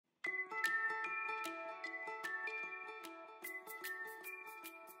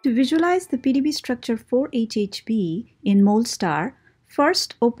To visualize the PDB structure for HHB in MolStar,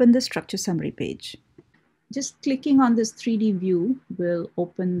 first open the structure summary page. Just clicking on this 3D view will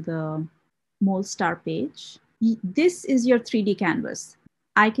open the MolStar page. This is your 3D canvas.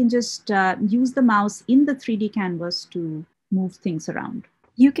 I can just use the mouse in the 3D canvas to move things around.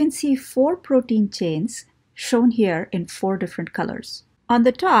 You can see 4 protein chains shown here in 4 different colors. On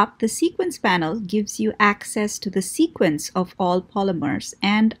the top, the sequence panel gives you access to the sequence of all polymers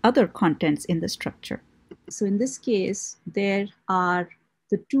and other contents in the structure. So in this case, there are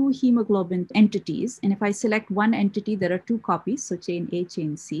the 2 hemoglobin entities. And if I select one entity, there are 2 copies, so chain A,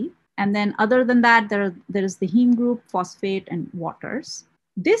 chain C. And then other than that, there is the heme group, phosphate, and waters.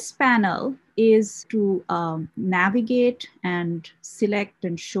 This panel is to navigate and select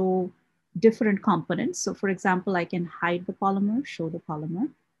and show different components. So for example, I can hide the polymer, show the polymer.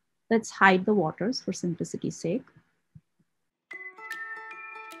 Let's hide the waters for simplicity's sake.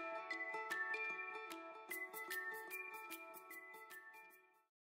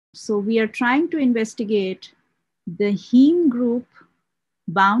 So we are trying to investigate the heme group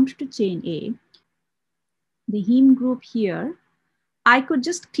bound to chain A. The heme group here, I could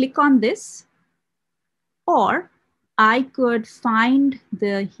just click on this, or I could find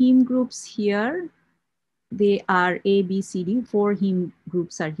the heme groups here. They are A, B, C, D. 4 heme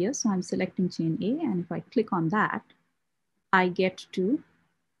groups are here. So I'm selecting chain A. And if I click on that, I get to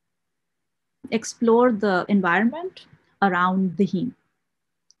explore the environment around the heme.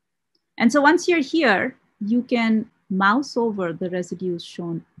 And so once you're here, you can mouse over the residues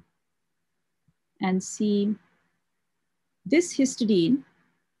shown and see this histidine,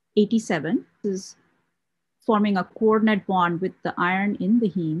 87, is forming a coordinate bond with the iron in the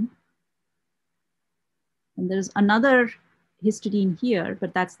heme. And there's another histidine here,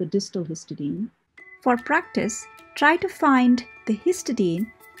 but that's the distal histidine. For practice, try to find the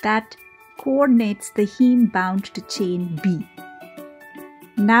histidine that coordinates the heme bound to chain B.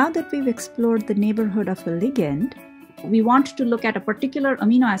 Now that we've explored the neighborhood of a ligand, we want to look at a particular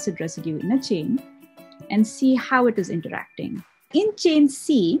amino acid residue in a chain and see how it is interacting. In chain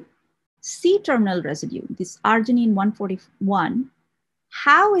C, C-terminal residue, this arginine 141,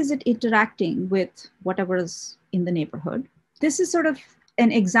 how is it interacting with whatever is in the neighborhood? This is sort of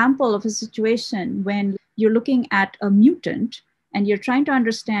an example of a situation when you're looking at a mutant and you're trying to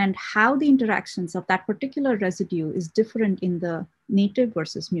understand how the interactions of that particular residue is different in the native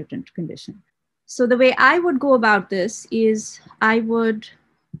versus mutant condition. So the way I would go about this is I would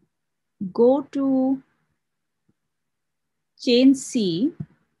go to chain C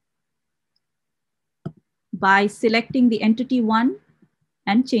by selecting the entity 1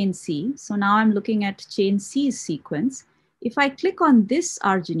 and chain C. So now I'm looking at chain C's sequence. If I click on this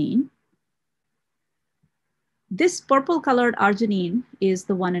arginine, this purple colored arginine is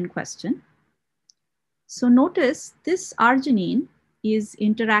the one in question. So notice this arginine is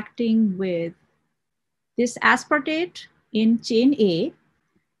interacting with this aspartate in chain A.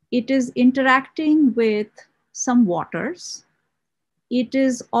 It is interacting with some waters. It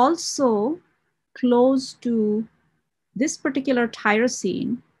is also close to this particular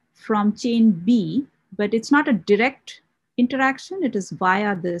tyrosine from chain B, but it's not a direct interaction. It is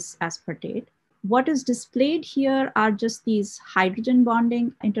via this aspartate. What is displayed here are just these hydrogen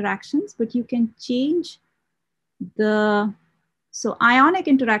bonding interactions, but you can change so ionic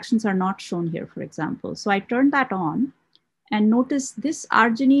interactions are not shown here, for example. So I turn that on and notice this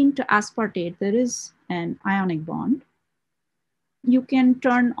arginine to aspartate, there is an ionic bond. You can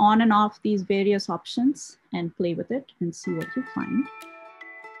turn on and off these various options and play with it and see what you find.